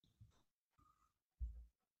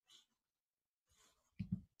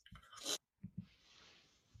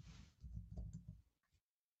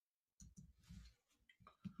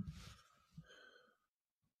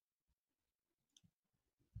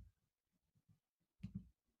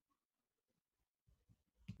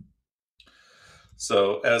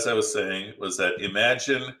So as I was saying, was that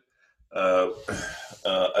imagine uh,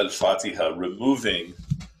 Al-Fatiha removing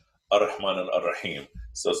Ar-Rahman and Ar-Rahim.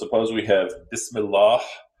 So suppose we have Bismillah,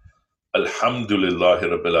 Alhamdulillahi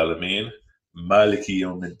Rabbil Alameen, Maliki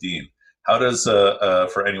Yawmiddin. How does,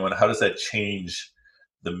 for anyone, how does that change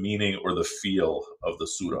the meaning or the feel of the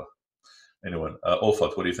surah? Anyone?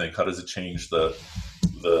 Olfat, what do you think? How does it change the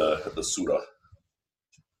surah?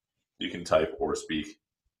 You can type or speak.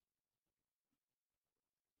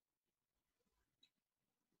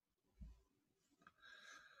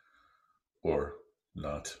 Or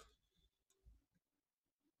not.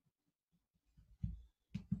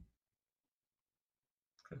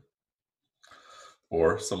 Okay.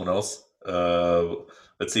 Or someone else.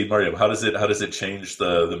 Let's see, Mariam. How does it change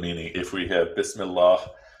the meaning if we have Bismillah,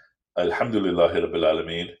 Alhamdulillahi Rabbil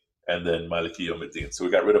Alameen, and then Maliki Yawmiddin? So we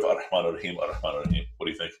got rid of Ar-Rahman Ar-Rahim, Ar-Rahman Ar-Rahim. What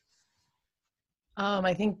do you think?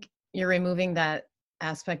 I think you're removing that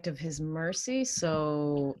aspect of his mercy.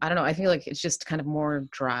 So I don't know. I feel like it's just kind of more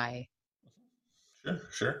dry.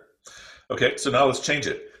 Sure. Okay, so now let's change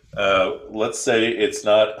it. Let's say it's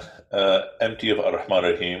not empty of Ar-Rahman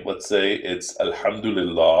Ar-Rahim. Let's say it's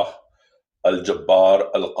Alhamdulillah,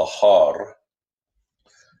 Al-Jabbar, Al-Qahar.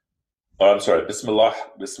 Oh, I'm sorry, Bismillah,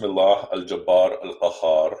 Al-Jabbar,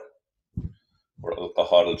 Al-Qahar, or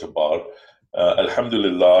Al-Qahar, Al-Jabbar.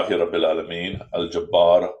 Alhamdulillah, Rabbil Alameen,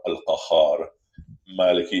 Al-Jabbar, Al-Qahar,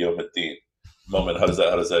 Maliki Yawmiddin. Moment, how does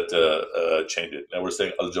that change it? Now we're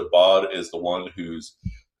saying Al-Jabbar is the one whose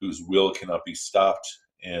will cannot be stopped,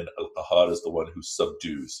 and Al-Qahar is the one who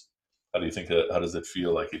subdues. How do you think? How does it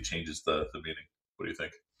feel like it changes the meaning? What do you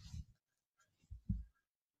think?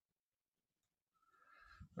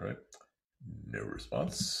 All right. No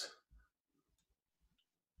response.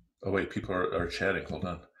 Oh wait, people are chatting. Hold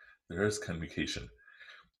on. There is communication.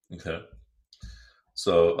 Okay.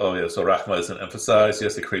 So, so Rahma isn't emphasized.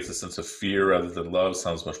 Yes, it creates a sense of fear rather than love.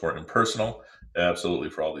 Sounds much more impersonal. Absolutely,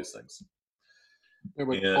 for all these things. Yeah,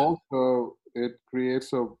 but also it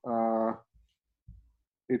creates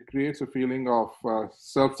a feeling of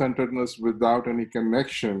self-centeredness without any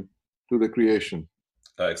connection to the creation.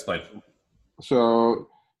 Explain. So,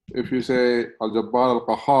 if you say Al-Jabbar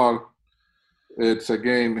Al-Qahar, it's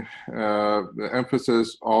again the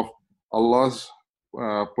emphasis of Allah's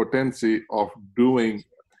potency of doing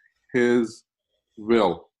His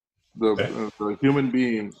will. The human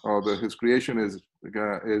being or his creation is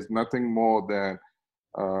nothing more than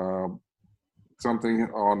something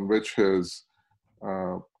on which his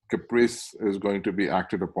caprice is going to be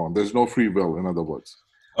acted upon. There's no free will, in other words.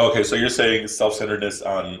 Okay, so you're saying self-centeredness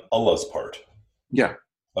on Allah's part. Yeah.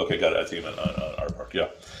 Okay, got it. I think you meant on our part. Yeah.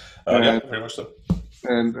 Yeah, very much so.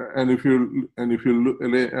 And if you look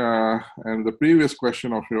and the previous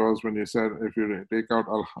question of yours, when you said if you take out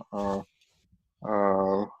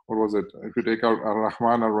what was it? If you take out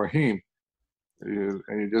Ar-Rahman Ar-Rahim,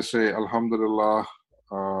 and you just say Alhamdulillah,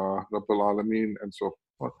 Rabbil Alameen, and so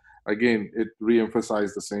forth, again, it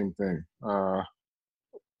re-emphasized the same thing,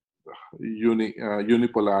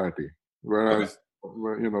 unipolarity. Whereas,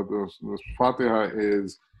 the Fatiha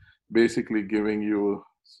is basically giving you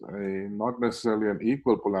not necessarily an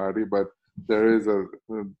equal polarity, but there is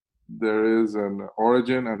an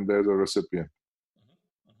origin and there's a recipient.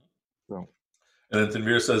 So. And then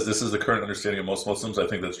Tanvir says this is the current understanding of most Muslims. I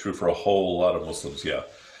think that's true for a whole lot of Muslims. Yeah,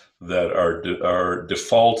 that our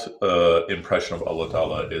default impression of Allah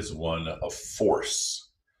Ta'ala is one of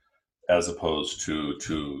force, as opposed to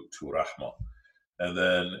Rahma. And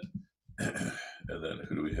then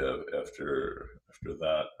who do we have after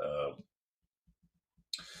that?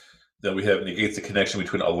 Then we have negates the connection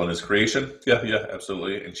between Allah and His creation. Yeah,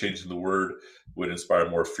 absolutely. And changing the word would inspire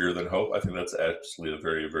more fear than hope. I think that's actually a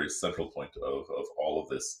very, very central point of all of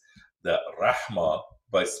this. That Rahma,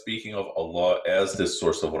 by speaking of Allah as this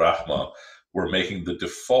source of Rahma, we're making the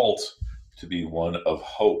default to be one of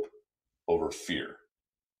hope over fear.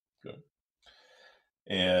 Okay.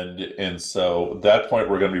 And so that point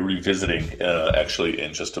we're going to be revisiting actually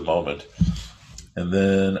in just a moment. And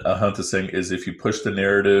then Ahant is saying, is if you push the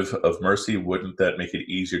narrative of mercy, wouldn't that make it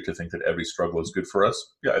easier to think that every struggle is good for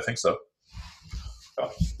us? Yeah, I think so.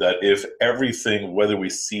 That if everything, whether we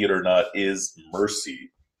see it or not, is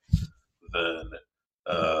mercy, then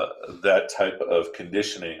that type of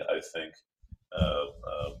conditioning, I think,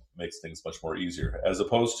 makes things much more easier. As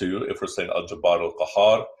opposed to, if we're saying Al-Jabbar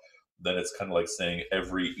Al-Qahar, then it's kind of like saying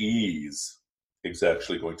every ease is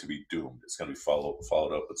actually going to be doomed. It's going to be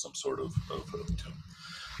followed up with some sort of doom.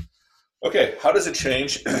 Okay, how does it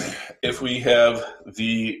change if we have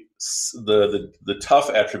the tough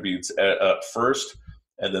attributes at first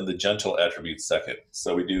and then the gentle attributes second?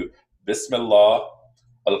 So we do Bismillah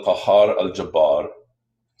al-Qahar al-Jabbar.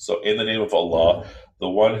 So in the name of Allah, the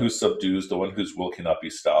one who subdues, the one whose will cannot be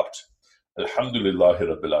stopped. Alhamdulillahi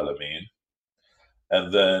Rabbil Alameen.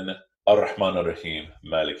 And then Ar-Rahman Ar-Rahim,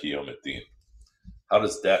 Maliki Yawmiddin. How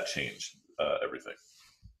does that change everything?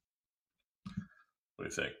 What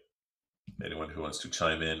do you think? Anyone who wants to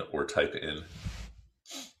chime in or type in?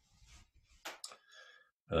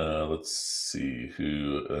 Let's see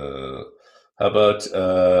who. How about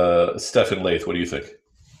Stephen Lath? What do you think?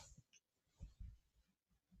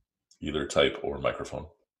 Either type or microphone.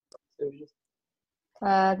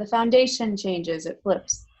 The foundation changes, it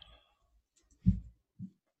flips.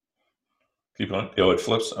 Keep going. Oh, it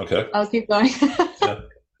flips? Okay. I'll keep going. Yeah.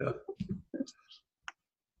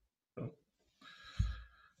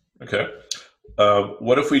 Okay.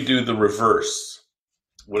 What if we do the reverse?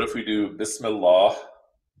 What if we do Bismillah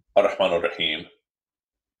ar-Rahman ar-Rahim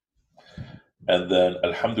and then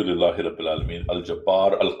Alhamdulillahi Rabbil Alameen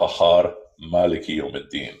al-Jabbar al-Qahar Maliki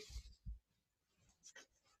Yawmiddin?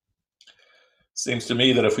 Seems to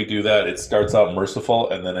me that if we do that, it starts out merciful,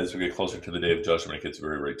 and then as we get closer to the Day of Judgment, it gets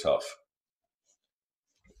very, very tough.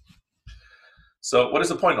 So what is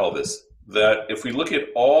the point in all this? That if we look at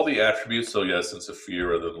all the attributes, so yes, sense of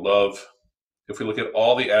fear and then love, if we look at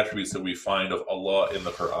all the attributes that we find of Allah in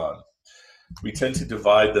the Quran, we tend to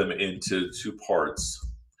divide them into two parts.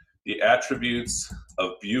 The attributes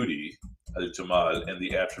of beauty, al-Jamal, and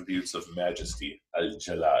the attributes of majesty,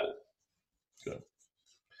 al-Jalal. Good.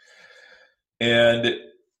 And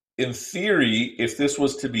in theory, if this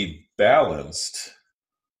was to be balanced,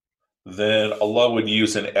 then Allah would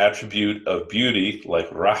use an attribute of beauty like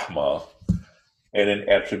Rahma and an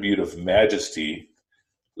attribute of majesty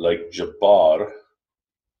like Jabbar,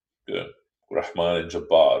 Rahman and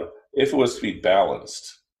Jabbar, if it was to be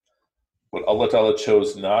balanced. But Allah Ta'ala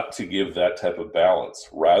chose not to give that type of balance.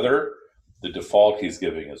 Rather, the default He's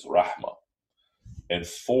giving is Rahma and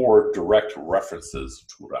 4 direct references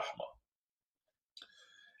to Rahma.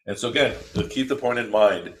 And so again, to keep the point in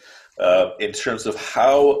mind, in terms of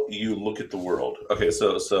how you look at the world. Okay,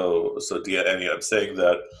 so Dia Annie, I'm saying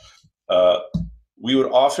that we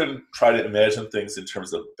would often try to imagine things in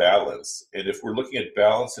terms of balance. And if we're looking at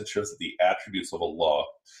balance in terms of the attributes of Allah,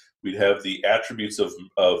 we'd have the attributes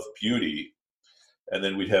of beauty, and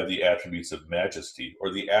then we'd have the attributes of majesty,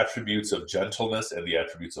 or the attributes of gentleness and the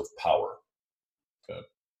attributes of power. Okay.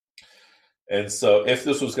 And so if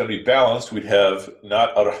this was going to be balanced, we'd have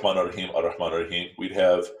not Ar-Rahman Ar-Rahim, Ar-Rahman Ar-Rahim. We'd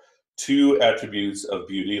have 2 attributes of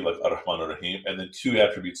beauty, like Ar-Rahman Ar-Rahim, and then 2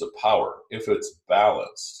 attributes of power, if it's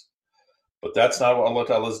balanced. But that's not what Allah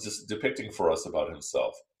Ta'ala is just depicting for us about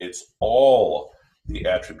Himself. It's all the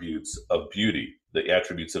attributes of beauty, the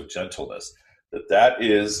attributes of gentleness, that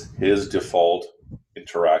is His default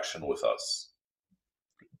interaction with us.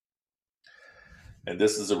 And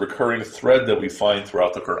this is a recurring thread that we find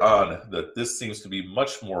throughout the Quran, that this seems to be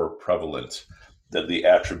much more prevalent than the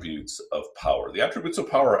attributes of power. The attributes of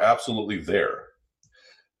power are absolutely there.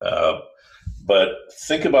 But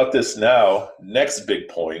think about this now. Next big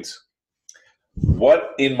point.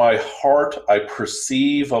 What in my heart I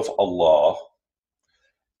perceive of Allah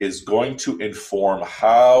is going to inform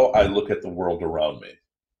how I look at the world around me.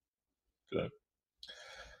 Good.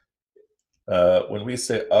 When we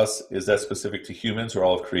say us, is that specific to humans or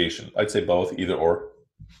all of creation? I'd say both, either or.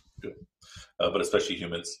 Good. But especially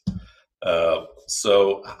humans.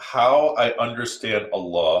 So how I understand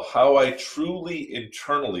Allah, how I truly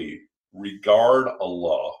internally regard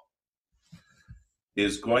Allah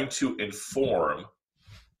is going to inform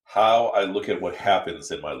how I look at what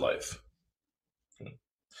happens in my life. Okay.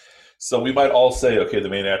 So we might all say, okay, the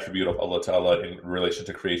main attribute of Allah Ta'ala in relation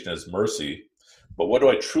to creation is mercy. But what do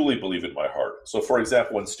I truly believe in my heart? So, for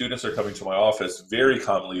example, when students are coming to my office, very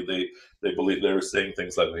commonly they believe they're saying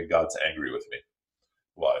things like, okay, God's angry with me.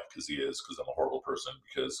 Why? Because He is. Because I'm a horrible person.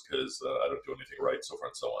 Because I don't do anything right, so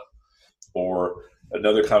forth and so on. Or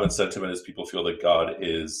another common sentiment is people feel that God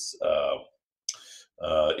is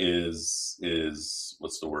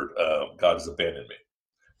what's the word? God has abandoned me.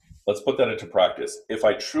 Let's put that into practice. If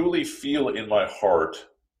I truly feel in my heart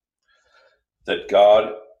that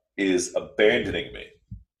God is abandoning me,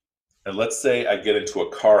 and let's say I get into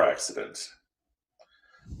a car accident,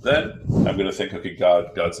 then I'm going to think, okay,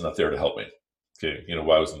 God's not there to help me. Okay,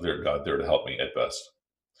 why wasn't God there to help me at best?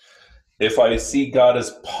 If I see God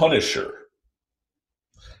as punisher,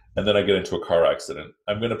 and then I get into a car accident,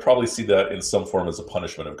 I'm going to probably see that in some form as a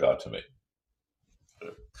punishment of God to me.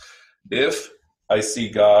 If I see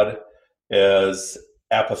God as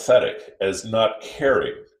apathetic, as not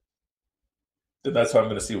caring, then that's how I'm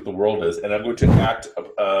going to see what the world is, and I'm going to act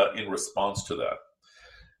in response to that.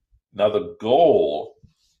 Now the goal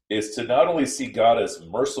is to not only see God as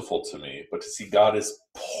merciful to me, but to see God as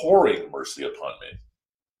pouring mercy upon me.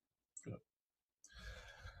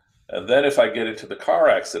 And then if I get into the car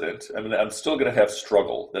accident, I mean, I'm still going to have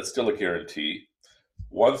struggle. That's still a guarantee.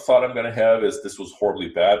 One thought I'm going to have is this was horribly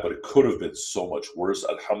bad, but it could have been so much worse.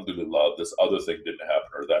 Alhamdulillah, this other thing didn't happen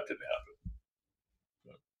or that didn't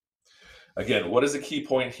happen. Again, what is the key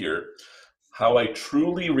point here? How I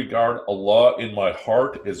truly regard Allah in my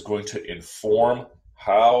heart is going to inform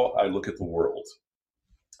how I look at the world.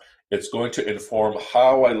 It's going to inform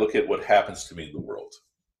how I look at what happens to me in the world.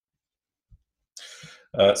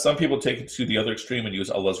 Some people take it to the other extreme and use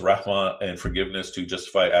Allah's rahmah and forgiveness to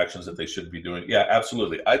justify actions that they shouldn't be doing. Yeah,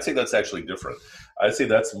 absolutely. I'd say that's actually different. I'd say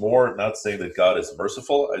that's more not saying that God is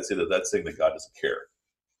merciful. I'd say that that's saying that God doesn't care.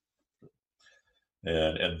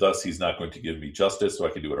 And thus he's not going to give me justice, so I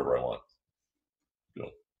can do whatever I want.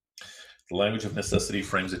 The language of necessity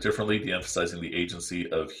frames it differently, de-emphasizing the agency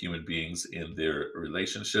of human beings in their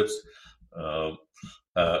relationships. May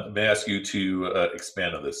I ask you to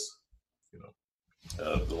expand on this?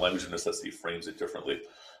 The language of necessity frames it differently.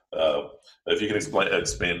 If you can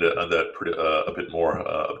expand on that a bit more,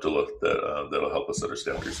 Abdullah, that'll help us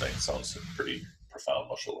understand what you're saying. Sounds pretty profound,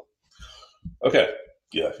 mashallah. Okay,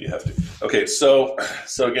 yeah, you have to. Okay, so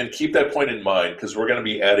again, keep that point in mind because we're going to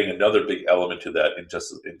be adding another big element to that in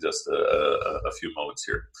just a few moments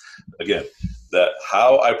here. Again, that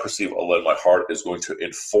how I perceive Allah in my heart is going to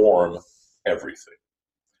inform everything.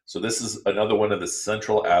 So this is another one of the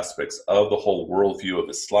central aspects of the whole worldview of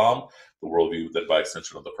Islam, the worldview that by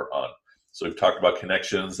extension of the Quran. So we've talked about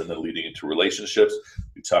connections and then leading into relationships.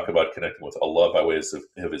 We talk about connecting with Allah by ways of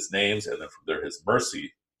his names and then from there his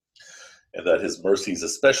mercy, and that his mercy is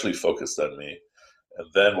especially focused on me. And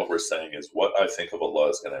then what we're saying is what I think of Allah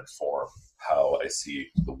is going to inform how I see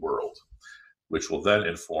the world, which will then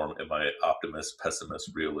inform am I optimist,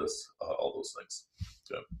 pessimist, realist, all those things.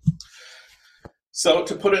 Okay. So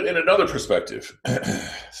to put it in another perspective,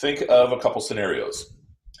 think of a couple scenarios.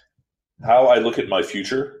 How I look at my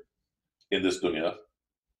future in this dunya,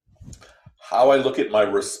 how I look at my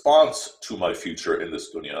response to my future in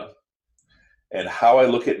this dunya, and how I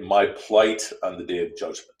look at my plight on the day of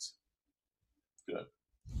judgment. Good.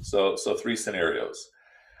 So three scenarios.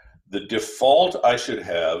 The default I should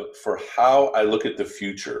have for how I look at the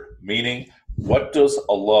future, meaning what does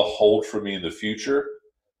Allah hold for me in the future,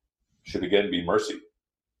 should again be mercy.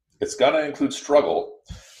 It's going to include struggle,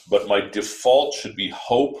 but my default should be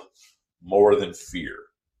hope more than fear.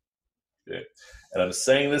 Okay? And I'm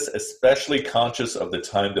saying this especially conscious of the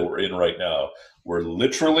time that we're in right now, where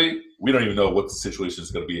literally we don't even know what the situation is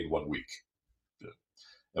going to be in 1 week. Okay?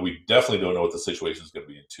 And we definitely don't know what the situation is going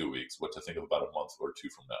to be in 2 weeks, what to think of about a month or two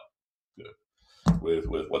from now. Okay? With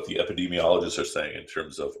what the epidemiologists are saying in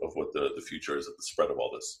terms of what the future is of the spread of all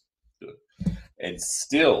this. Okay? And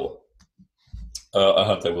still,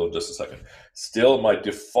 I will in just a second. Still, my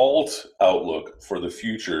default outlook for the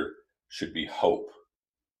future should be hope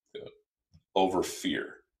over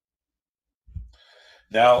fear.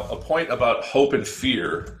 Now, a point about hope and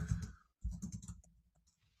fear.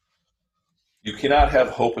 You cannot have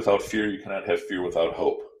hope without fear. You cannot have fear without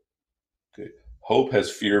hope. Okay. Hope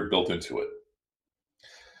has fear built into it.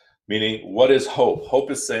 Meaning, what is hope?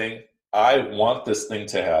 Hope is saying, I want this thing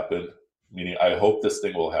to happen, meaning I hope this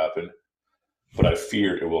thing will happen, but I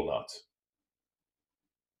fear it will not.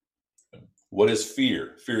 What is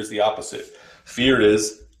fear? Fear is the opposite. Fear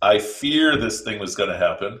is, I fear this thing was going to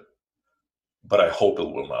happen, but I hope it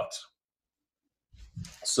will not.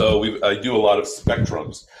 So I do a lot of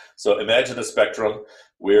spectrums. So imagine a spectrum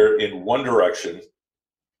where in one direction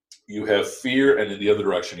you have fear and in the other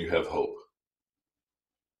direction you have hope.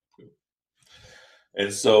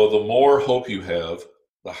 And so the more hope you have,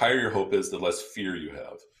 the higher your hope is, the less fear you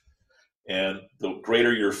have. And the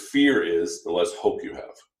greater your fear is, the less hope you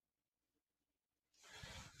have.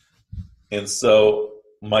 And so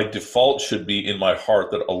my default should be in my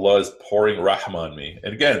heart that Allah is pouring rahmah on me.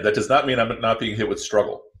 And again, that does not mean I'm not being hit with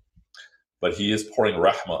struggle, but he is pouring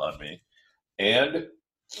rahmah on me. And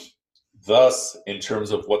thus, in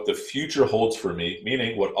terms of what the future holds for me,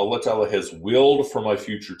 meaning what Allah Ta'ala has willed for my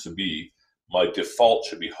future to be, my default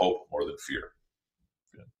should be hope more than fear.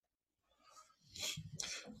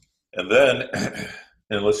 And then,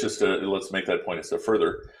 and let's make that point a step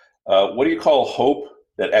further. What do you call hope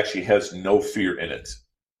that actually has no fear in it?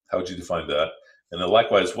 How would you define that? And then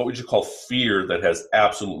likewise, what would you call fear that has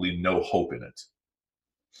absolutely no hope in it?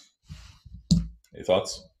 Any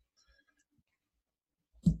thoughts?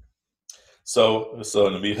 So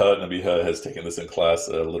Nabiha has taken this in class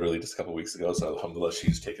literally just a couple weeks ago. So alhamdulillah,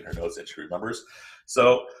 she's taken her notes and she remembers.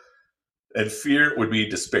 So And fear would be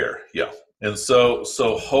despair. Yeah. And so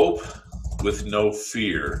hope with no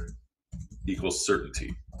fear equals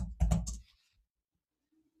certainty.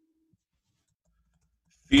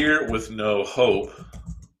 Fear with no hope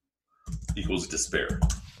equals despair.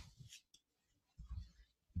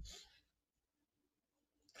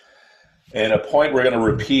 And a point we're going to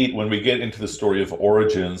repeat when we get into the story of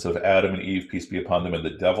origins of Adam and Eve, peace be upon them, and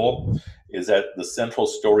the devil, is that the central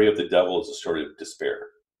story of the devil is a story of despair.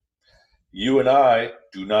 You and I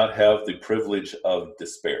do not have the privilege of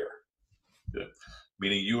despair. Okay.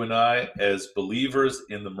 Meaning you and I, as believers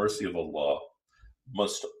in the mercy of Allah,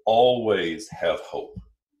 must always have hope.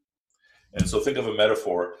 And so think of a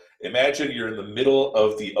metaphor. Imagine you're in the middle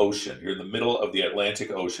of the ocean. You're in the middle of the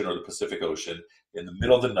Atlantic Ocean or the Pacific Ocean in the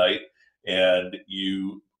middle of the night, and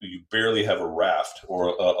you barely have a raft or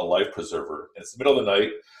a life preserver. And it's the middle of the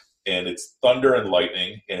night, and it's thunder and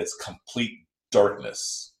lightning, and it's complete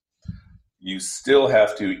darkness. You still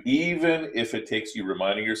have to, even if it takes you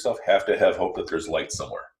reminding yourself, have to have hope that there's light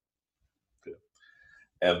somewhere. Okay.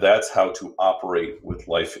 And that's how to operate with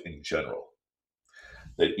life in general.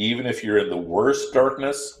 That even if you're in the worst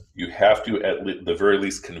darkness, you have to at the very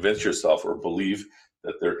least convince yourself or believe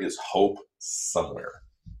that there is hope somewhere.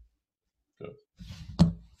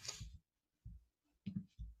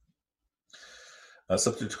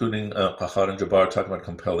 Substituting Qahar and Jabbar, talking about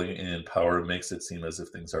compelling in power makes it seem as if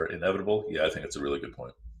things are inevitable. Yeah, I think it's a really good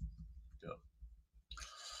point.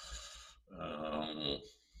 Yeah.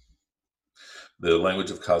 The language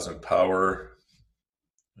of cosmic power,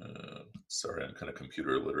 sorry, I'm kind of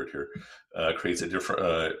computer illiterate here, creates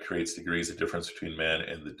degrees of difference between man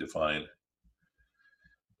and the divine.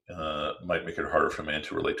 Might make it harder for man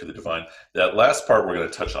to relate to the divine. That last part we're going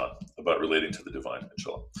to touch on, about relating to the divine,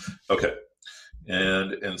 inshallah. Okay.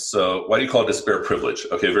 And so why do you call despair privilege?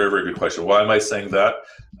 Okay, very, very good question. Why am I saying that?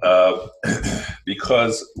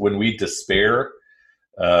 Because when we despair,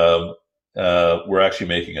 we're actually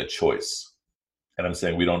making a choice. And I'm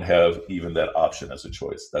saying we don't have even that option as a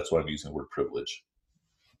choice. That's why I'm using the word privilege.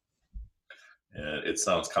 And it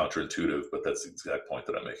sounds counterintuitive, but that's the exact point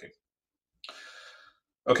that I'm making.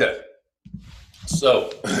 Okay,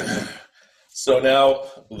 so now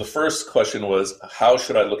the first question was, how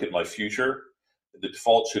should I look at my future? The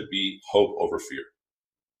default should be hope over fear.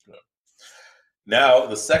 Now,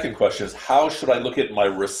 the second question is, how should I look at my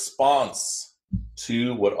response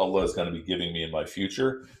to what Allah is going to be giving me in my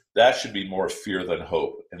future? That should be more fear than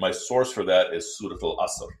hope. And my source for that is Surah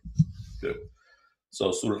Al-Asr. Good.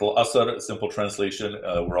 So Surah Al-Asr, simple translation,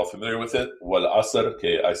 we're all familiar with it. Wal Asr,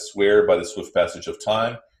 okay, I swear by the swift passage of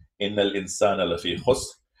time, Innal insana lafi khusr,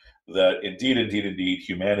 that indeed,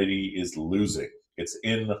 humanity is losing. It's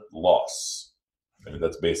in loss. I mean,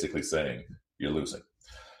 that's basically saying you're losing.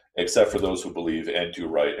 Except for those who believe and do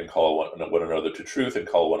right and call one another to truth and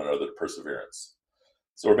call one another to perseverance.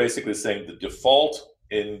 So we're basically saying the default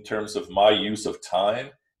in terms of my use of time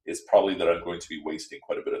is probably that I'm going to be wasting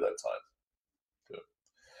quite a bit of that time. Good.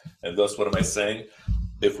 And thus, what am I saying?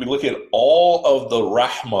 If we look at all of the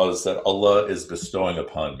rahmas that Allah is bestowing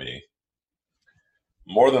upon me,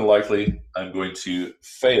 more than likely I'm going to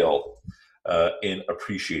fail in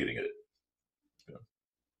appreciating it.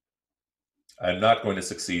 I'm not going to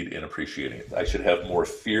succeed in appreciating it. I should have more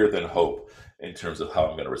fear than hope in terms of how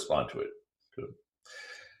I'm going to respond to it. Good.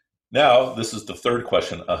 Now, this is the third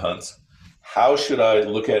question, Ahans. How should I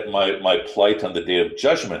look at my plight on the Day of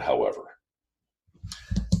Judgment, however?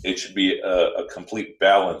 It should be a complete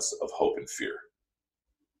balance of hope and fear.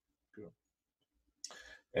 Good.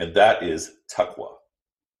 And that is taqwa.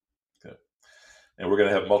 Okay. And we're going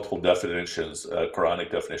to have multiple definitions,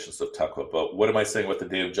 Quranic definitions of taqwa. But what am I saying about the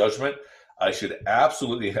Day of Judgment? I should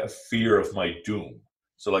absolutely have fear of my doom.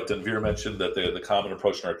 So like Tanvir mentioned that the common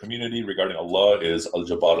approach in our community regarding Allah is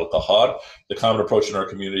Al-Jabbar Al-Qahar. The common approach in our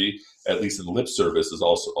community, at least in lip service, is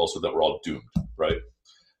also that we're all doomed, right?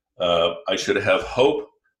 I should have hope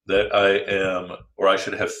that I am, or I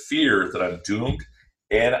should have fear that I'm doomed,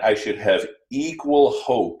 and I should have equal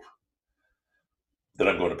hope that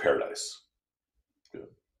I'm going to paradise. Good.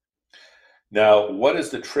 Now, what is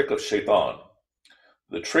the trick of shaitan?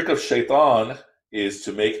 The trick of shaitan is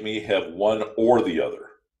to make me have one or the other.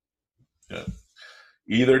 Yeah.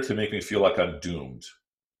 Either to make me feel like I'm doomed.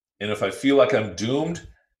 And if I feel like I'm doomed,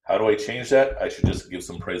 how do I change that? I should just give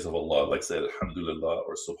some praise of Allah, like say Alhamdulillah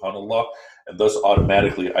or Subhanallah, and thus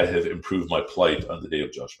automatically I have improved my plight on the Day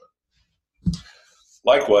of Judgment.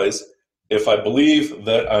 Likewise, if I believe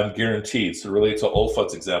that I'm guaranteed, to relate to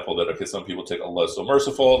Ulfat's example that, okay, some people take Allah so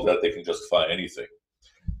merciful that they can justify anything.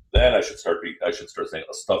 Then I should start saying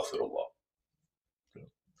astaghfirullah.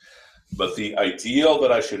 But the ideal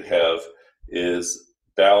that I should have is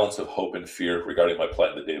balance of hope and fear regarding my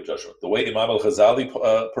plight in the day of judgment. The way Imam al-Ghazali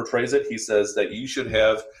portrays it, he says that you should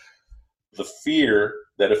have the fear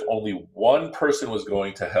that if only one person was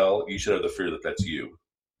going to hell, you should have the fear that that's you.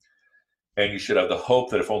 And you should have the hope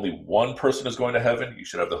that if only one person is going to heaven, you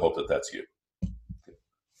should have the hope that that's you.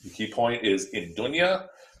 The key point is, in dunya,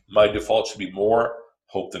 my default should be more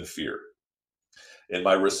hope than fear. In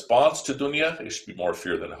my response to dunya, it should be more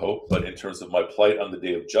fear than hope. But in terms of my plight on the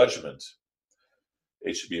day of judgment,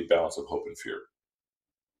 it should be a balance of hope and fear.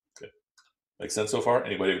 Okay. Make sense so far?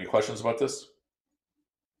 Anybody have any questions about this?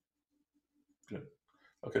 Good.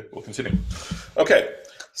 Okay, we'll continue. Okay,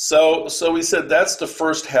 so we said that's the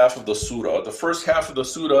first half of the surah. The first half of the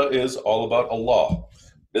surah is all about Allah.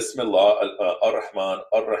 Bismillah ar-Rahman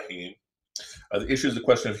ar-Rahim. The issue is the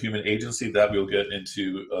question of human agency that we'll get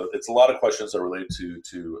into. It's a lot of questions that are related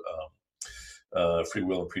to free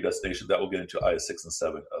will and predestination that we'll get into ayah 6 and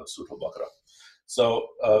 7 of Surah Al-Baqarah. So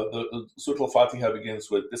the Surah Al-Fatiha begins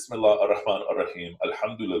with Bismillah ar-Rahman ar-Rahim,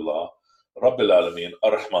 Alhamdulillah, Rabbil Alameen,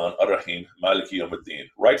 ar-Rahman ar-Rahim, Maliki Yawmiddin.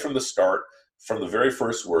 Right from the start, from the very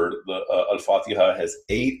first word, the Al-Fatiha has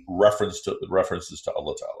 8 references to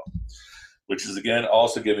Allah Ta'ala, which is again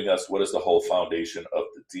also giving us what is the whole foundation of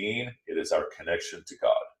the deen. It is our connection to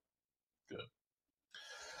God. Good.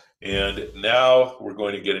 And now we're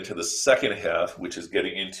going to get into the second half, which is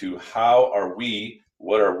getting into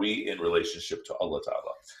what are we in relationship to Allah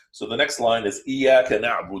Ta'ala. So the next line is Iyaka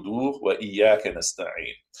na'budu wa iyaka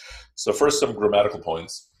nasta'in. So first some grammatical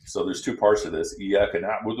points. So there's 2 parts to this. Iyaka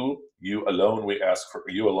na'budu, you alone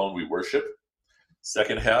we worship.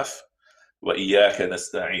 Second half, wa iyaka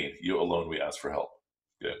nasta'in, you alone we ask for help.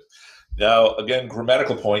 Good. Now again,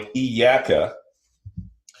 grammatical point, iyaka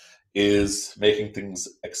is making things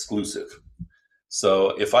exclusive.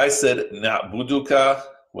 So if I said na'buduka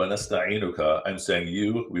wa nasta'inuka, I'm saying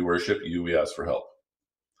you we worship, you we ask for help.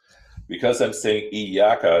 Because I'm saying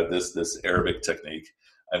iyaka, this Arabic technique,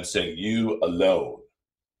 I'm saying you alone.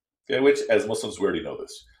 Okay, which as Muslims we already know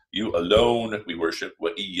this. You alone we worship,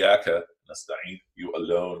 wa iyaka nasta'in, you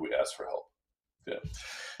alone we ask for help. Okay.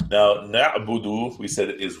 Now, na'budu, we said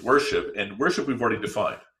it is worship, and worship we've already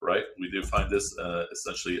defined, right? We defined this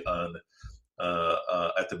essentially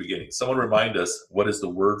at the beginning. Someone remind us, what is the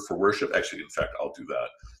word for worship? Actually, in fact, I'll do that.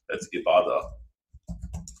 That's ibadah.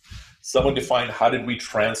 Someone define, how did we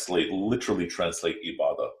literally translate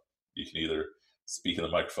ibadah? You can either speak in the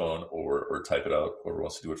microphone or type it out. Whoever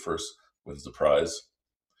wants to do it first wins the prize.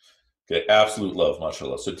 Okay, absolute love,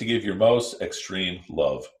 mashallah. So to give your most extreme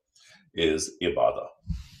love is ibadah.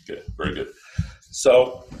 Okay, very good.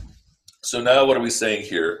 So now what are we saying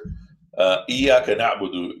here? Iyaka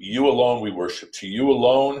na'budu, you alone we worship. To you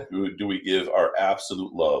alone do we give our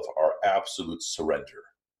absolute love, our absolute surrender.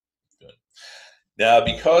 Good. Now,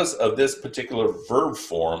 because of this particular verb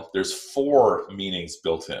form, there's 4 meanings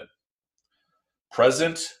built in.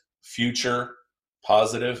 Present, future,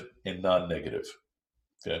 positive, and non-negative.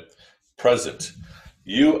 Okay. Present,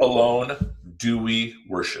 you alone do we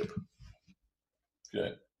worship.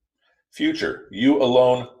 Okay. Future, you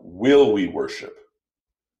alone will we worship.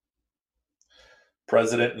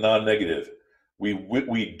 Present, non-negative,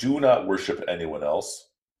 we do not worship anyone else.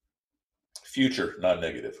 Future,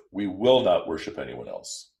 non-negative, we will not worship anyone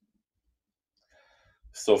else.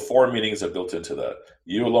 So 4 meanings are built into that.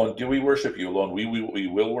 You alone do we worship, you alone we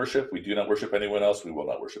will worship, we do not worship anyone else, we will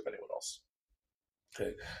not worship anyone else.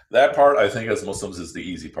 Okay, that part I think as Muslims is the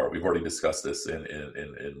easy part. We've already discussed this in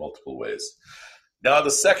multiple ways. Now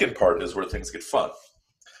the second part is where things get fun.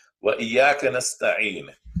 Wa iyaka nasta'in.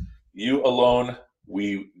 You alone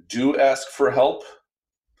we do ask for help.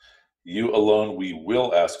 You alone we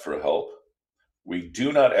will ask for help. We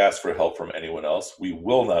do not ask for help from anyone else. We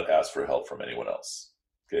will not ask for help from anyone else.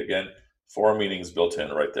 Okay, again, 4 meanings built in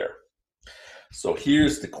right there. So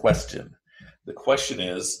here's the question. The question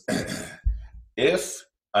is, if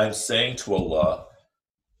I'm saying to Allah,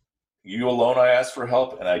 you alone I ask for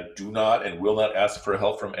help, and I do not and will not ask for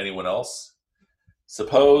help from anyone else.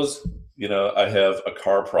 Suppose, I have a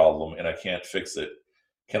car problem and I can't fix it.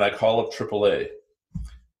 Can I call up AAA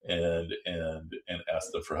and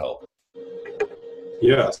ask them for help?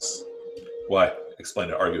 Yes. Why? Explain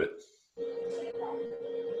it, argue it.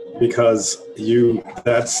 Because you're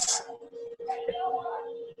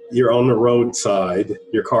on the roadside,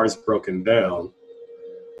 your car's broken down,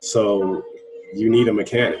 so you need a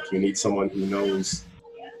mechanic. You need someone who knows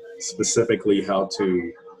specifically how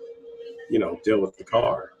to, deal with the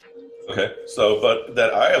car. Okay, so, but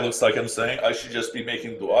that ayah looks like I'm saying I should just be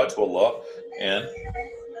making dua to Allah and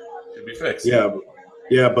it should be fixed. Yeah,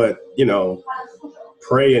 but,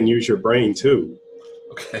 pray and use your brain too.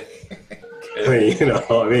 Okay. I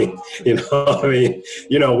mean,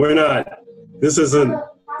 we're not. This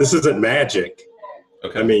isn't magic.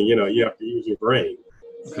 Okay. I mean, you have to use your brain.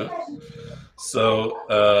 Okay. So,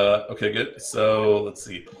 okay, good. So let's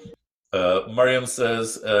see. Mariam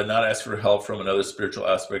says, not ask for help from another spiritual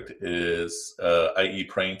aspect is, i.e.,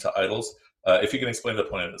 praying to idols. If you can explain the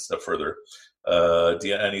point a step further.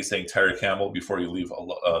 Diana saying, tire a camel before you leave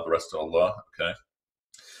Allah, the rest to Allah. Okay.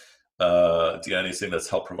 Diana saying that's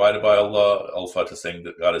help provided by Allah. Al-Fatah saying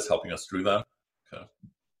that God is helping us through them. Okay.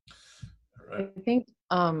 All right. I think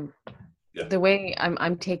the way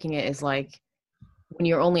I'm taking it is like when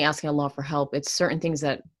you're only asking Allah for help, it's certain things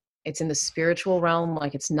that it's in the spiritual realm,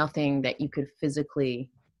 like it's nothing that you could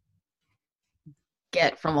physically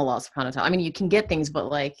get from Allah subhanahu wa ta'ala. I mean, you can get things, but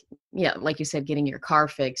like you said, getting your car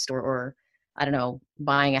fixed or I don't know,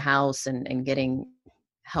 buying a house and getting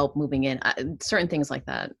help moving in, certain things like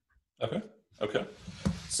that. Okay.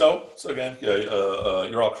 So again,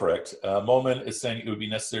 you're all correct. Momin is saying it would be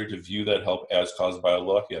necessary to view that help as caused by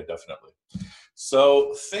Allah. Yeah, definitely.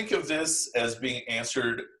 So think of this as being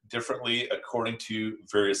answered differently according to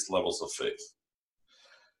various levels of faith.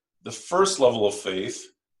 The first level of faith,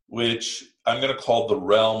 which I'm going to call the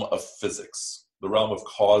realm of physics, the realm of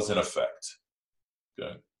cause and effect.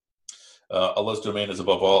 Okay. Allah's domain is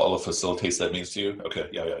above all. Allah facilitates that means to you. Okay,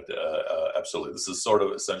 absolutely. This is sort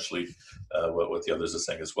of essentially what the others are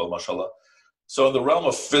saying as well, mashallah. So in the realm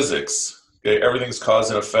of physics, okay, everything's cause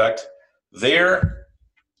and effect. There,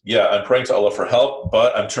 I'm praying to Allah for help,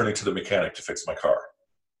 but I'm turning to the mechanic to fix my car.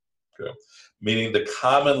 Okay, meaning the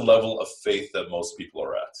common level of faith that most people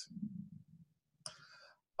are at.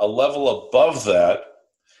 A level above that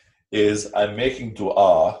is I'm making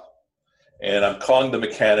dua, and I'm calling the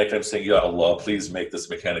mechanic, and I'm saying, Ya Allah, please make this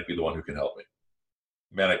mechanic be the one who can help me.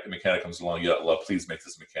 The mechanic comes along, Ya Allah, please make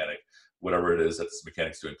this mechanic, whatever it is that this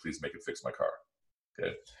mechanic's doing, please make it fix my car.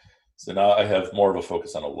 Okay. So now I have more of a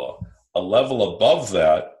focus on Allah. A level above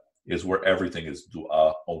that is where everything is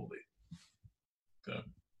dua only. Okay.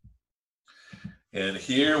 And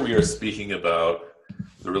here we are speaking about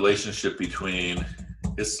the relationship between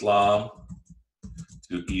Islam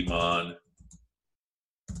to Iman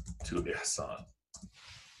to Ihsan.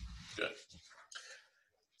 Okay.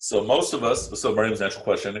 So most of us, so Mariam's natural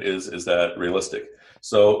question is that realistic?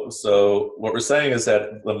 So what we're saying is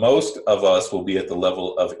that the most of us will be at the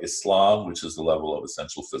level of Islam, which is the level of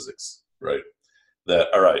essential physics, right? That,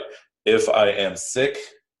 all right, if I am sick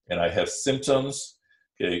and I have symptoms,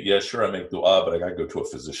 okay, yeah, sure, I make dua, but I got to go to a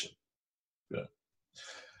physician. Okay.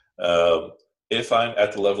 If I'm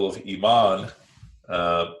at the level of Iman,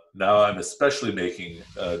 now I'm especially making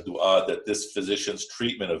dua that this physician's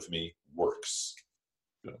treatment of me works.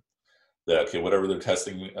 Okay. That, okay, whatever they're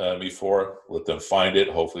testing me for, let them find it.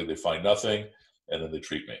 Hopefully they find nothing, and then they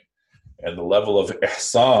treat me. And the level of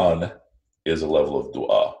ihsan is a level of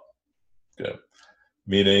dua. Okay.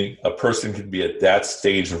 Meaning a person can be at that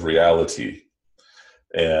stage of reality,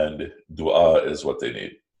 and dua is what they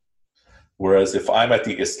need. Whereas if I'm at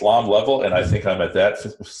the Islam level and I think I'm at that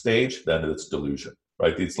stage, then it's delusion,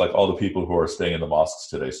 right? It's like all the people who are staying in the mosques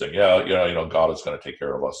today saying, God is going to take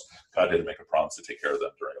care of us. God didn't make a promise to take care of them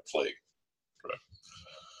during a plague.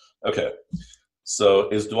 Right? Okay. So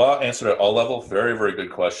is dua answered at all levels? Very, very good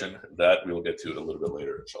question. That we'll get to a little bit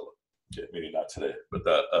later, inshallah. Okay, maybe not today, but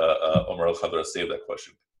Omar Al-Khadra saved that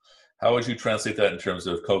question. How would you translate that in terms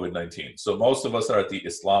of COVID-19? So most of us are at the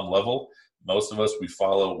Islam level. Most of us, we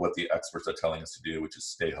follow what the experts are telling us to do, which is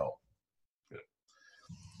stay home. Good.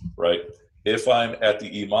 Right? If I'm at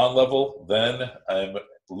the Iman level, then I'm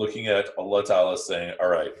looking at Allah Ta'ala saying, all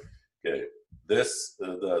right, okay,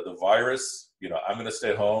 the virus, I'm going to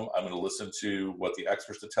stay home. I'm going to listen to what the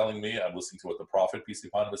experts are telling me. I'm listening to what the Prophet, peace be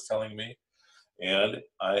upon him, is telling me. And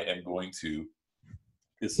I am going to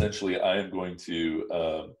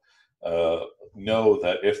know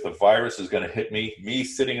that if the virus is going to hit me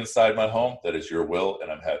sitting inside my home, that is your will, and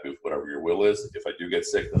I'm happy with whatever your will is. If I do get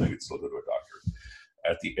sick, then I can still go to a doctor.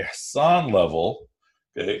 At the Ihsan level,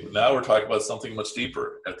 okay, now we're talking about something much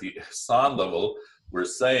deeper. At the Ihsan level, we're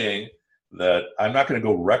saying that I'm not going to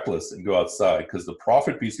go reckless and go outside because the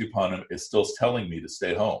Prophet, peace be upon him, is still telling me to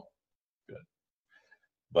stay home. Good.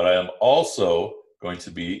 But I am also going to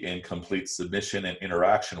be in complete submission and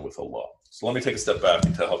interaction with Allah. So let me take a step back to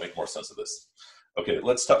help make more sense of this. Okay,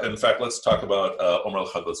 let's talk about Omar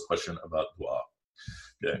Al-Khadra's question about dua.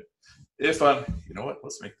 Okay, if I'm,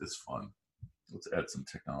 let's make this fun. Let's add some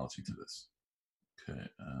technology to this. Okay,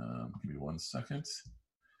 give me 1 second.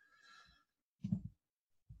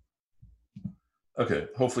 Okay,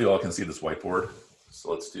 hopefully you all can see this whiteboard.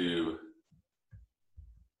 So let's do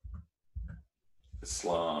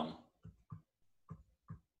Islam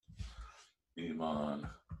Iman,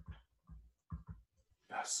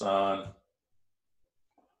 Ihsan.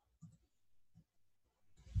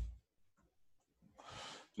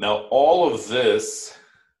 Now, all of this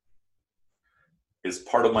is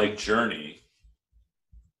part of my journey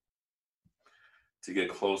to get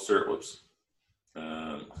closer.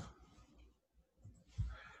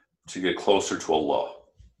 To get closer to Allah.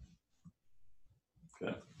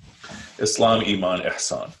 Okay. Islam, Iman,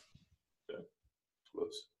 Ihsan. Okay.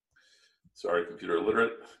 Whoops. Sorry, computer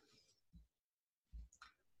illiterate.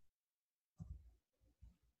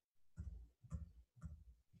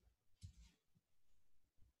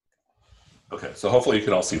 Okay, so hopefully you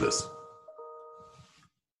can all see this.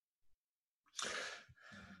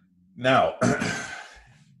 Now,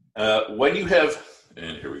 when you have,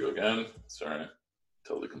 and here we go again, sorry,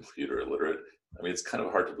 totally computer illiterate. I mean, it's kind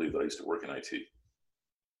of hard to believe that I used to work in IT.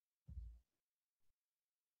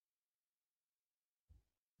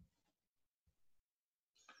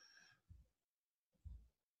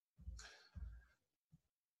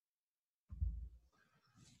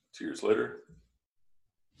 Two years later.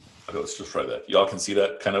 Okay, let's just try that. Y'all can see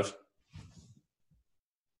that kind of?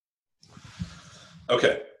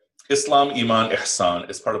 Okay. Islam, Iman, Ihsan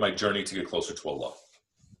is part of my journey to get closer to Allah.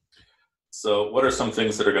 So what are some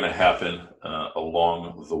things that are going to happen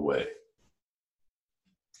along the way?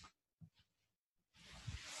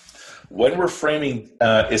 When we're framing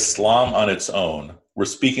Islam on its own, we're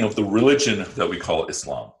speaking of the religion that we call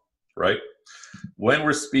Islam, right? When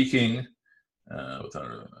we're speaking,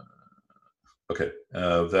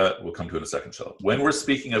 that we'll come to in a second, inshallah. When we're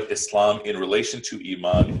speaking of Islam in relation to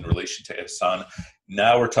Iman, in relation to Ihsan,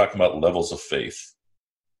 now we're talking about levels of faith.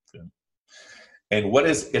 Okay. And what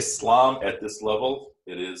is Islam at this level?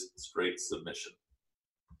 It is straight submission.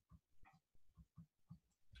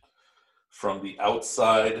 From the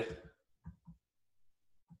outside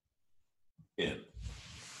in.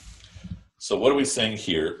 So what are we saying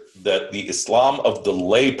here? That the Islam of the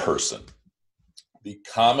lay person, the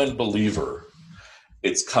common believer,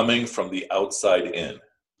 it's coming from the outside in.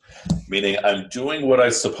 Meaning I'm doing what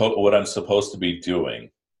I'm supposed to be doing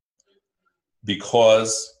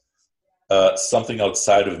because something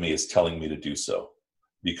outside of me is telling me to do so.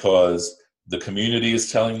 Because the community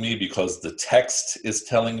is telling me, because the text is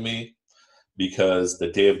telling me, because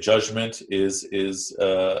the day of judgment is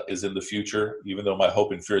in the future. Even though my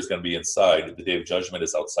hope and fear is going to be inside, the day of judgment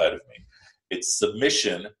is outside of me. It's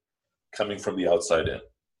submission coming from the outside in.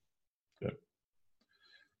 Okay.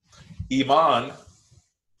 Iman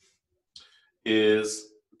is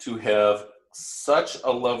to have such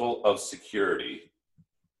a level of security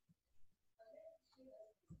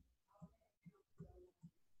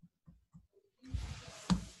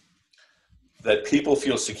that people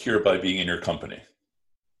feel secure by being in your company.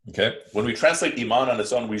 Okay? When we translate Iman on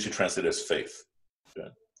its own, we should translate it as faith. Okay?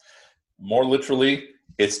 More literally,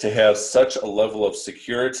 it's to have such a level of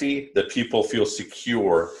security that people feel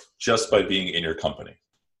secure just by being in your company.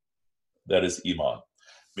 That is Iman.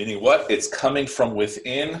 Meaning what? It's coming from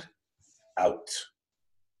within out.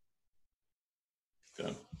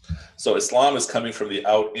 Okay. So Islam is coming from the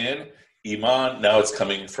out in. Iman, now it's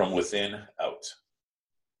coming from within out.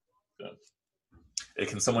 Okay. Hey,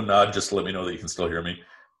 can someone nod just to let me know that you can still hear me?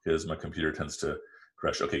 Because my computer tends to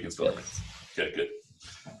crash. Okay, you can still hear me. Okay, good.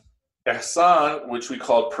 Ihsan, which we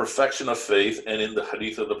call perfection of faith, and in the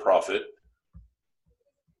hadith of the Prophet,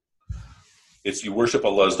 it's you worship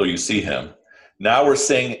Allah as though you see Him. Now we're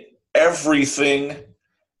saying everything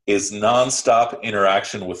is non-stop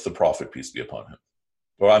interaction with the Prophet, peace be upon him.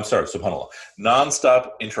 Or I'm sorry, subhanAllah.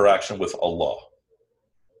 Non-stop interaction with Allah.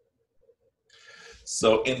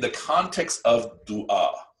 So in the context of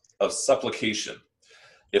dua, of supplication,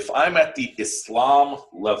 if I'm at the Islam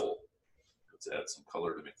level, let's add some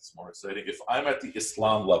color to make this more exciting. If I'm at the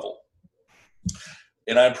Islam level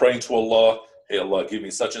and I'm praying to Allah, hey Allah, give me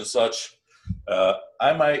such and such,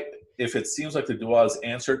 I might, if it seems like the dua is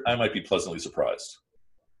answered, I might be pleasantly surprised.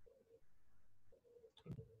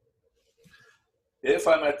 If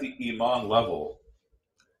I'm at the Iman level,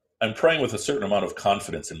 I'm praying with a certain amount of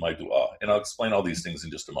confidence in my dua, and I'll explain all these things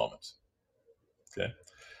in just a moment. Okay,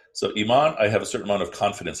 so Iman, I have a certain amount of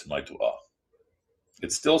confidence in my dua.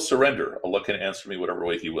 It's still surrender. Allah can answer me whatever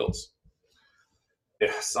way He wills.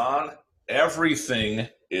 Ihsan, everything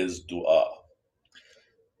is dua.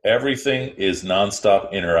 Everything is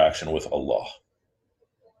nonstop interaction with Allah.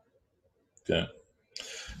 Okay,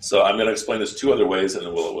 so I'm going to explain this two other ways, and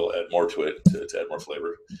then we'll add more to it to add more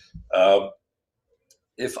flavor.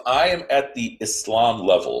 If I am at the Islam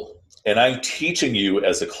level and I'm teaching you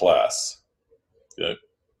as a class, okay,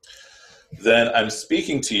 then I'm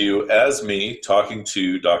speaking to you as me, talking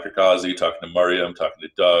to Dr. Kazi, talking to Mariam, talking to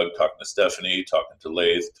Doug, talking to Stephanie, talking to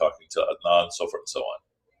Laith, talking to Adnan, so forth and so on.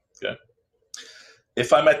 Okay.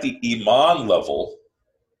 If I'm at the Iman level,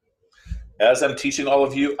 as I'm teaching all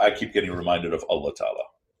of you, I keep getting reminded of Allah Ta'ala.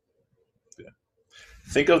 Okay.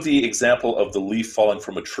 Think of the example of the leaf falling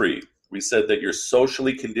from a tree. We said that you're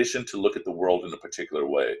socially conditioned to look at the world in a particular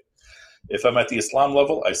way. If I'm at the Islam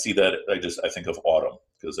level, I see that I think of autumn,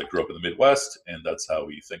 because I grew up in the Midwest, and that's how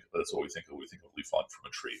we think. That's what we think of. We think of a leaf falling from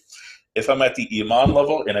a tree. If I'm at the Iman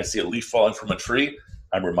level and I see a leaf falling from a tree,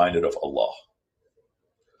 I'm reminded of Allah,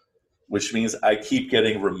 which means I keep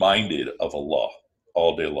getting reminded of Allah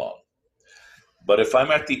all day long. But if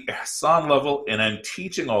I'm at the Ihsan level and I'm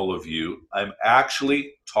teaching all of you, I'm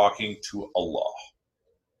actually talking to Allah.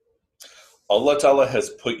 Allah Ta'ala has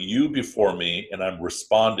put you before me, and I'm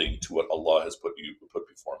responding to what Allah has put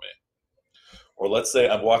before me. Or let's say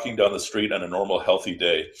I'm walking down the street on a normal, healthy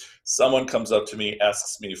day. Someone comes up to me,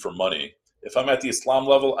 asks me for money. If I'm at the Islam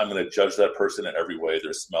level, I'm going to judge that person in every way,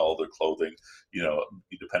 their smell, their clothing,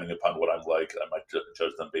 depending upon what I'm like. I might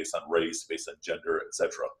judge them based on race, based on gender,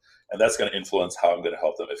 etc. And that's going to influence how I'm going to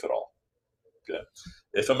help them, if at all. Okay.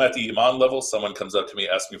 If I'm at the Iman level, someone comes up to me,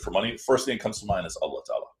 asks me for money, first thing that comes to mind is Allah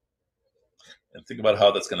Ta'ala. And think about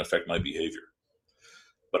how that's going to affect my behavior.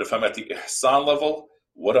 But if I'm at the Ihsan level,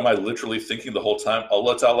 what am I literally thinking the whole time?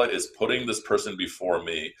 Allah Ta'ala is putting this person before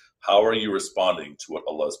me. How are you responding to what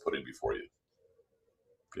Allah is putting before you?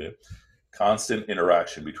 Okay, constant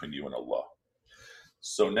interaction between you and Allah.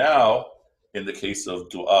 So now, in the case of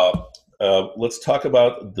dua, let's talk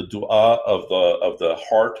about the dua of the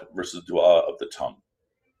heart versus dua of the tongue.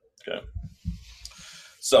 Okay.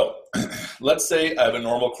 So let's say I have a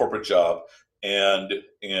normal corporate job. And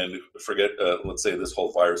forget, let's say this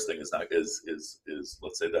whole virus thing is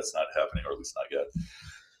let's say that's not happening, or at least not yet.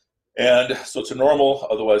 And so it's a normal,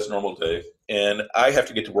 otherwise normal day, and I have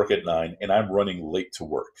to get to work at 9, and I'm running late to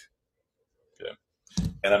work. Okay,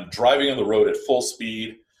 and I'm driving on the road at full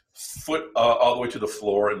speed, foot all the way to the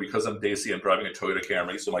floor, and because I'm Daisy, I'm driving a Toyota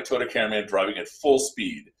Camry. So my Toyota Camry, I'm driving at full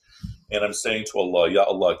speed, and I'm saying to Allah, Ya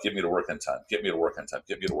Allah, get me to work on time, get me to work on time,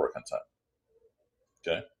 get me to work on time.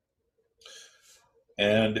 Okay.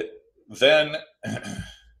 And then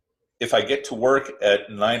if I get to work at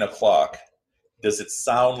 9 o'clock, does it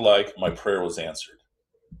sound like my prayer was answered?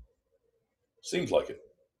 Seems like it,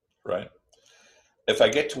 right? If I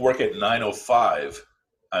get to work at 9:05,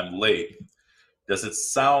 I'm late. Does it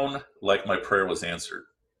sound like my prayer was answered?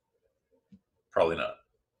 Probably not.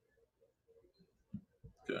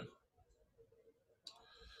 Good.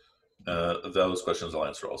 Those questions I'll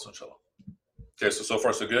answer also, inshallah. Okay, so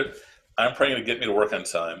far so good. I'm praying to get me to work on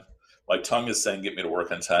time. My tongue is saying get me to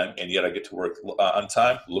work on time, and yet I get to work on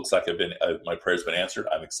time. Looks like my prayer's been answered.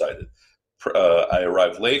 I'm excited. I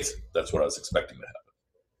arrived late. That's what I was expecting to happen.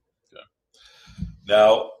 Okay.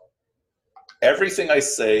 Now, everything I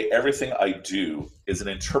say, everything I do is an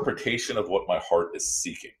interpretation of what my heart is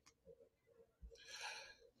seeking.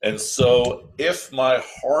 And so if my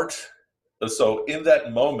heart, so in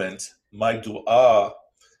that moment, my dua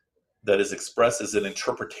that is expressed is an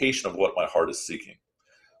interpretation of what my heart is seeking.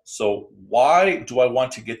 So why do I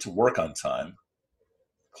want to get to work on time?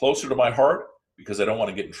 Closer to my heart? Because I don't want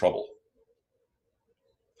to get in trouble.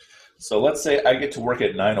 So let's say I get to work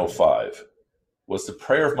at 9:05. Was the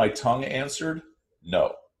prayer of my tongue answered?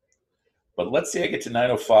 No. But let's say I get to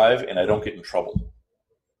 9:05 and I don't get in trouble.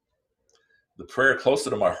 The prayer closer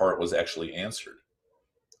to my heart was actually answered.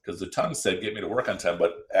 Because the tongue said, get me to work on time,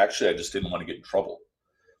 but actually I just didn't want to get in trouble.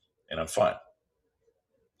 And I'm fine.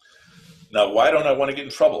 Now, why don't I want to get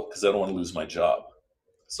in trouble? Because I don't want to lose my job.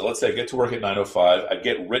 So let's say I get to work at 9:05. I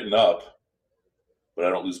get written up, but I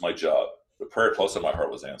don't lose my job. The prayer close to my heart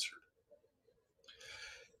was answered.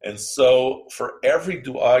 And so for every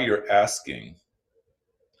dua you're asking,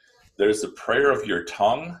 there's the prayer of your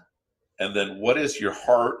tongue, and then what is your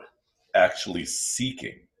heart actually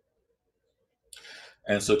seeking?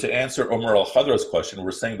 And so to answer Umar al-Khadra's question,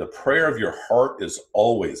 we're saying the prayer of your heart is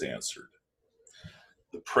always answered.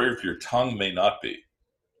 The prayer of your tongue may not be.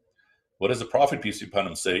 What does the Prophet, peace be upon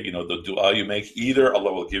him, say? The dua you make, either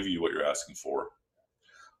Allah will give you what you're asking for,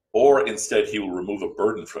 or instead He will remove a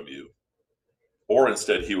burden from you, or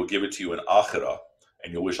instead He will give it to you in akhirah,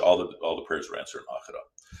 and you'll wish all the prayers were answered in akhirah.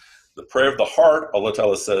 The prayer of the heart, Allah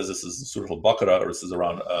Ta'ala says, this is in Surah Al-Baqarah, or this is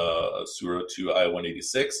around Surah 2, Ayah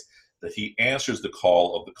 186, that He answers the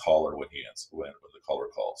call of the caller when the caller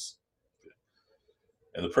calls. Okay.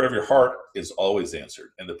 And the prayer of your heart is always answered.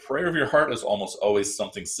 And the prayer of your heart is almost always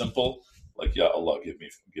something simple, like, Ya Allah, give me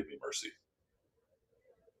mercy.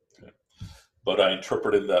 Okay. but I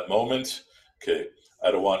interpret in that moment, okay,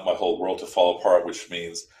 I don't want my whole world to fall apart, which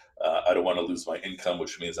means I don't want to lose my income,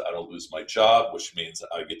 which means I don't lose my job, which means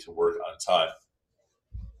I get to work on time.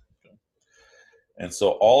 Okay. And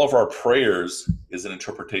so all of our prayers is an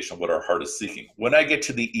interpretation of what our heart is seeking. When I get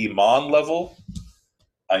to the Iman level,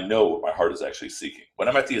 I know what my heart is actually seeking. When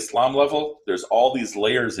I'm at the Islam level, there's all these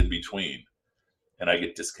layers in between, and I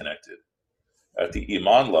get disconnected. At the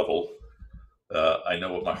Iman level, I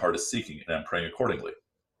know what my heart is seeking, and I'm praying accordingly.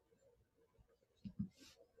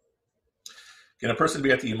 Can a person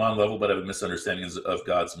be at the Iman level but have a misunderstanding of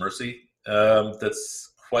God's mercy?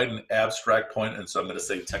 That's quite an abstract point, and so I'm going to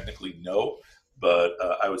say technically no, but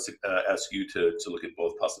I would ask you to look at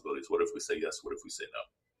both possibilities. What if we say yes? What if we say no?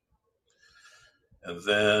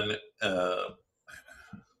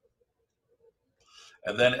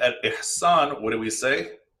 And then at Ihsan, what do we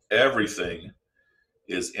say? Everything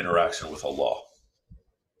is interaction with Allah.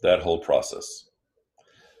 That whole process.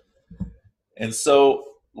 And so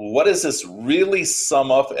what does this really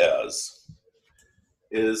sum up as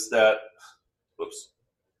is that, whoops,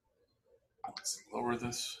 let's lower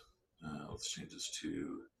this. Let's change this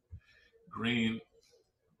to green.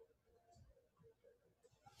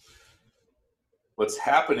 What's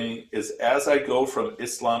happening is as I go from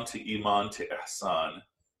Islam to Iman to Ihsan,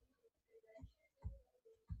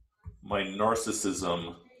 my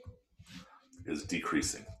narcissism is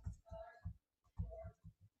decreasing.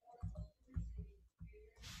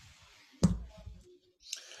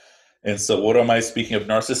 And so what am I speaking of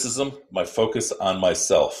narcissism? My focus on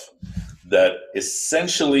myself. That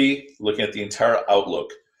essentially, looking at the entire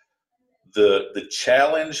outlook, the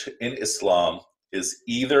challenge in Islam is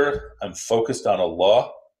either I'm focused on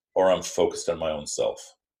Allah or I'm focused on my own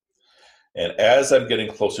self. And as I'm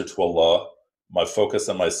getting closer to Allah, my focus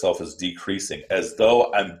on myself is decreasing, as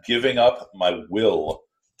though I'm giving up my will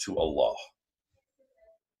to Allah.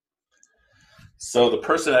 So the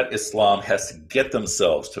person at Islam has to get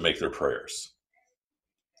themselves to make their prayers.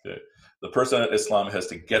 Okay. The person at Islam has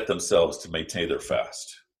to get themselves to maintain their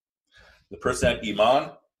fast. The person at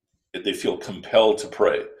Iman, they feel compelled to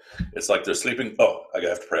pray. It's like they're sleeping. Oh, I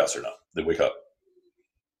have to pray Asr now. They wake up.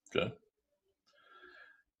 Okay.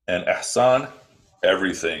 And Ihsan,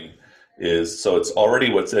 everything is, so it's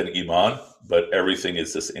already what's in Iman, but everything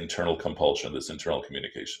is this internal compulsion, this internal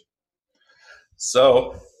communication.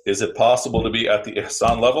 So is it possible to be at the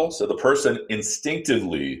Ihsan level? So the person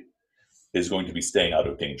instinctively is going to be staying out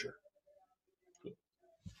of danger.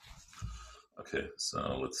 Okay,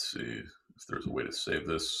 so let's see if there's a way to save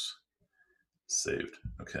this. Saved.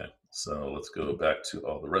 Okay, so let's go back to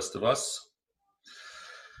all the rest of us.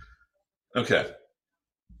 Okay.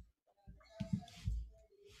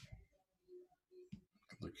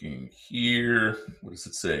 Looking here, what does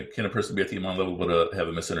it say? Can a person be at the Iman level but have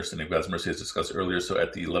a misunderstanding of God's mercy as discussed earlier? So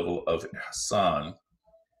at the level of Ihsan,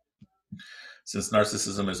 since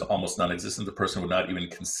narcissism is almost non-existent, the person would not even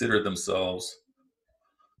consider themselves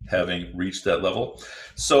having reached that level.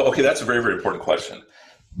 So, okay, that's a very, very important question.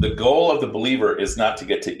 The goal of the believer is not to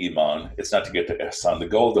get to Iman. It's not to get to Ihsan. The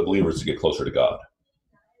goal of the believer is to get closer to God.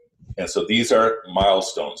 And so these are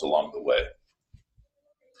milestones along the way.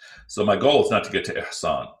 So my goal is not to get to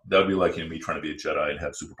Ihsan. That would be like me trying to be a Jedi and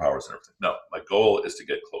have superpowers and everything. No, my goal is to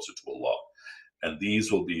get closer to Allah. And these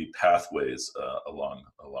will be pathways along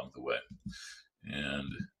the way.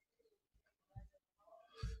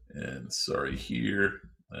 And sorry, here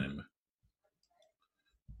I'm...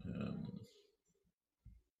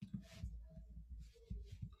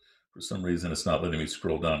 for some reason, it's not letting me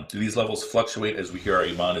scroll down. Do these levels fluctuate as we hear our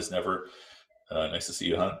Iman is never... nice to see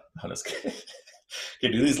you, Hannes.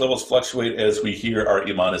 Okay, do these levels fluctuate as we hear our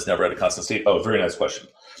Iman is never at a constant state? Oh, very nice question.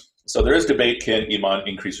 So there is debate, can Iman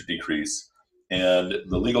increase or decrease? And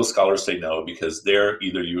the legal scholars say no, because there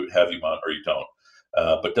either you have Iman or you don't.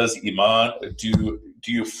 But does Iman, do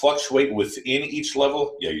you fluctuate within each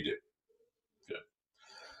level? Yeah, you do. Okay.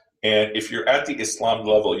 And if you're at the Islam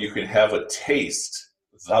level, you can have a taste,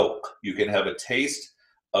 dhawq. You can have a taste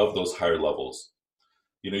of those higher levels.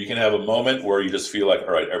 You know, you can have a moment where you just feel like,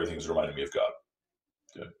 all right, everything's reminding me of God.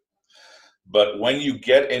 Okay. But when you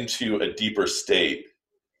get into a deeper state,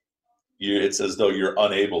 it's as though you're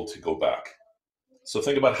unable to go back. So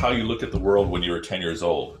think about how you looked at the world when you were 10 years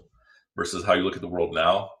old versus how you look at the world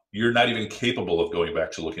now. You're not even capable of going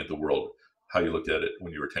back to looking at the world how you looked at it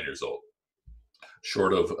when you were 10 years old,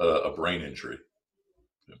 short of a brain injury.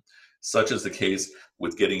 Okay. Such is the case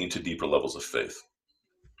with getting into deeper levels of faith.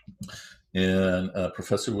 And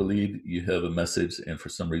Professor Walid, you have a message, and for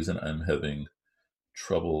some reason I'm having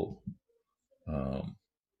trouble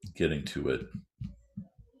getting to it.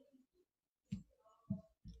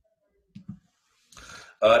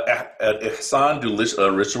 At Ihsan, do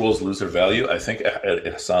rituals lose their value? I think at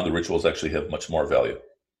Ihsan, the rituals actually have much more value.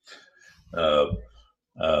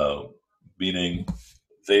 Meaning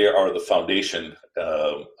they are the foundation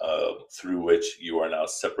through which you are now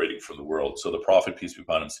separating from the world. So the Prophet, peace be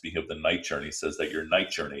upon him, speaking of the night journey, says that your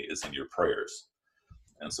night journey is in your prayers.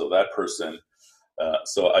 And so that person,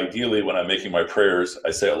 so ideally when I'm making my prayers,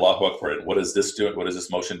 I say Allahu Akbar. And what is this doing? What is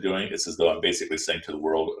this motion doing? It's as though I'm basically saying to the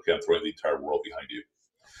world, okay, I'm throwing the entire world behind you.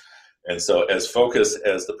 And so as focused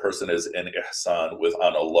as the person is in ihsan with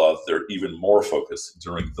on Allah, they're even more focused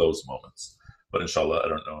during those moments. But inshallah, I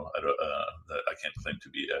don't know. I can't claim to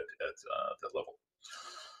be at that level.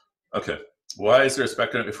 Okay. Why is there a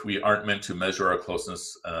spectrum if we aren't meant to measure our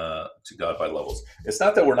closeness to God by levels? It's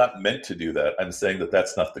not that we're not meant to do that. I'm saying that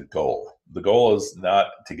that's not the goal. The goal is not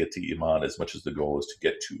to get to Iman as much as the goal is to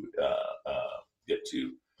get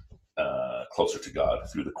to closer to God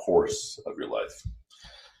through the course of your life.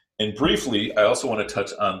 And briefly, I also want to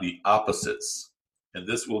touch on the opposites. And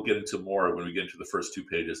this we'll get into more when we get into the first 2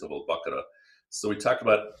 pages of Al-Baqarah. So we talked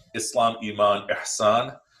about Islam, Iman,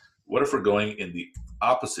 Ihsan. What if we're going in the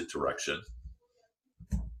opposite direction?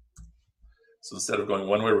 So instead of going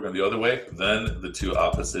one way, we're going the other way. Then the 2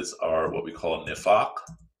 opposites are what we call nifaq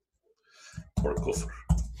or kufr.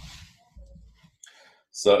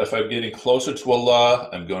 So if I'm getting closer to Allah,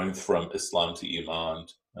 I'm going from Islam to Iman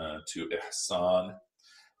to Ihsan.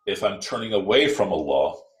 If I'm turning away from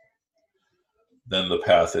Allah, then the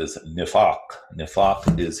path is nifaq.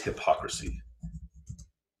 Nifaq is hypocrisy.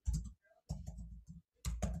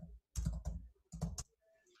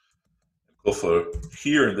 Kufr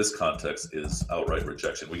here in this context is outright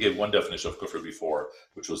rejection. We gave one definition of kufr before,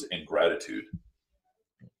 which was ingratitude.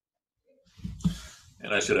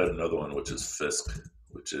 And I should add another one, which is fisk,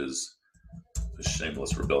 which is a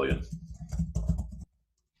shameless rebellion.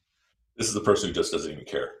 This is the person who just doesn't even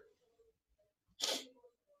care.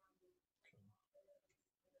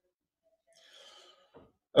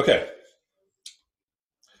 Okay.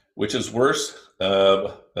 Which is worse?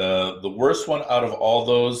 The worst one out of all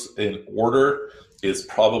those in order is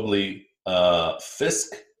probably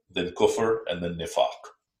fisk, then kufr, and then nifaq.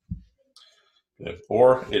 Okay.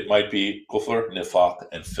 Or it might be kufr, nifaq,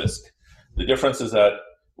 and fisk. The difference is that,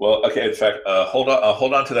 well, okay, in fact, hold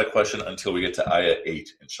on to that question until we get to ayah 8,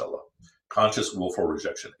 inshallah. Conscious willful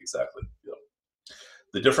rejection, exactly. Yeah.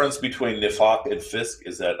 The difference between nifaq and fisk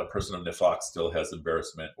is that a person of nifaq still has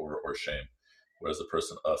embarrassment or shame, whereas a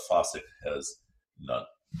person of fasik has none.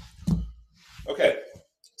 Okay,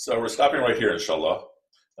 so we're stopping right here, inshallah.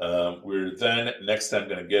 We're then next time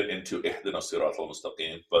going to get into Ihdina Sirat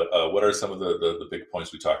al-Mustaqim. But what are some of the big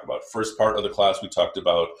points we talked about? First part of the class, we talked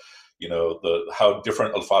about, how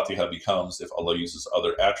different Al-Fatiha becomes if Allah uses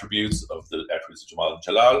other attributes of the attributes of Jamal and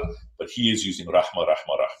Jalal, but He is using Rahma, Rahma,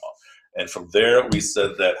 Rahma. And from there, we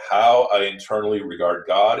said that how I internally regard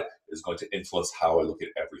God is going to influence how I look at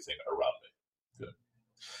everything around me. Good.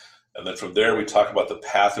 And then from there, we talk about the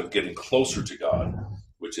path of getting closer to God,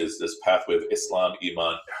 which is this pathway of Islam,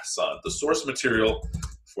 Iman, Ihsan. The source material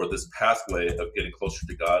for this pathway of getting closer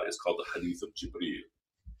to God is called the Hadith of Jibreel,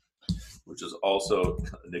 which is also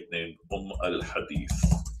nicknamed al-Hadith.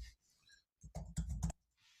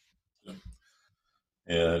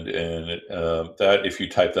 And that, if you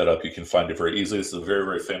type that up, you can find it very easily. This is a very,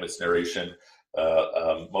 very famous narration.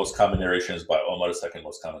 Most common narration is by Omar, second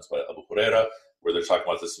most common is by Abu Huraira, where they're talking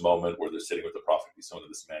about this moment where they're sitting with the Prophet. Someone,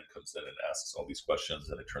 this man comes in and asks all these questions,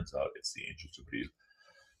 and it turns out it's the angel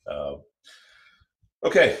Jibreel.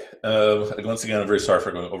 Okay. Once again, I'm very sorry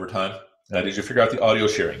for going over time. Did you figure out the audio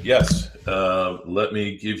sharing? Yes. Let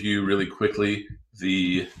me give you really quickly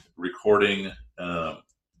the recording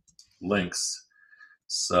links.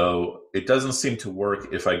 So it doesn't seem to work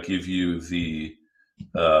if I give you the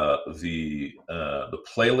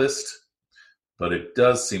playlist, but it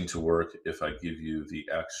does seem to work if I give you the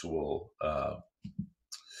actual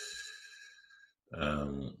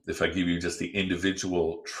if I give you just the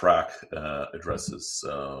individual track addresses.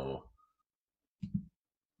 So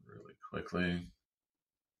really quickly.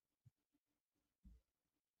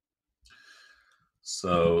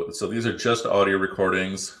 So these are just audio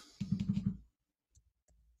recordings.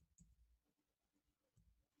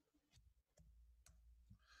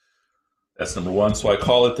 That's number one. So I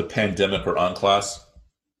call it the pandemic or on class.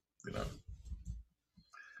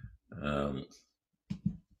 Number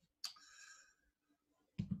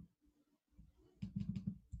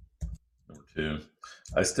two,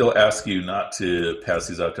 I still ask you not to pass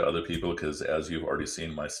these out to other people because, as you've already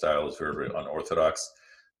seen, my style is very, very unorthodox.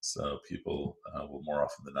 So people will more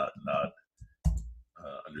often than not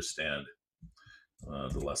understand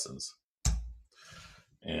the lessons.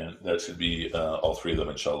 And that should be all three of them,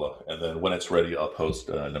 inshallah. And then when it's ready, I'll post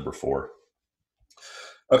number 4.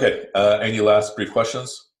 Okay, any last brief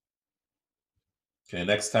questions? Okay,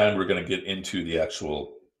 next time we're going to get into the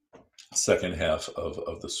actual second half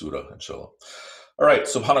of the surah, inshallah. All right,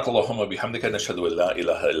 subhanakallahumma bihamdika nashhadu an la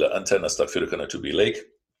ilaha illa anta nastaghfiruka wa natubu ilayk.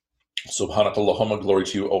 Subhanakallahumma, glory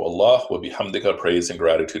to you, O Allah, wa bihamdika, praise and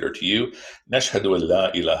gratitude are to you. Nashhadu an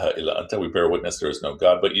la ilaha illa anta, we bear witness there is no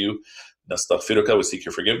God but you. Nastaghfiruka, we seek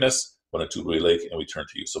your forgiveness. Wa natubu ilayk, and we turn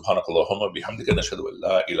to you. Subhanakallahumma bihamdika nashhadu an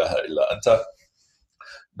la ilaha illa anta.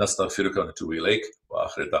 Nastaghfiruka wa natubu ilayk. Wa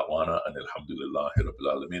akhir da'wana and alhamdulillahi rabbil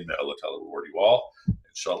alameen. May Allah Ta'ala reward you all,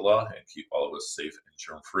 inshallah, and keep all of us safe and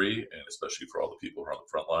germ-free, and especially for all the people who are on the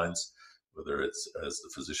front lines, whether it's as the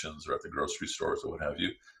physicians or at the grocery stores or what have you.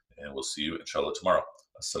 And we'll see you, inshallah, tomorrow.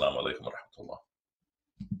 Assalamu alaikum wa rahmatullahi.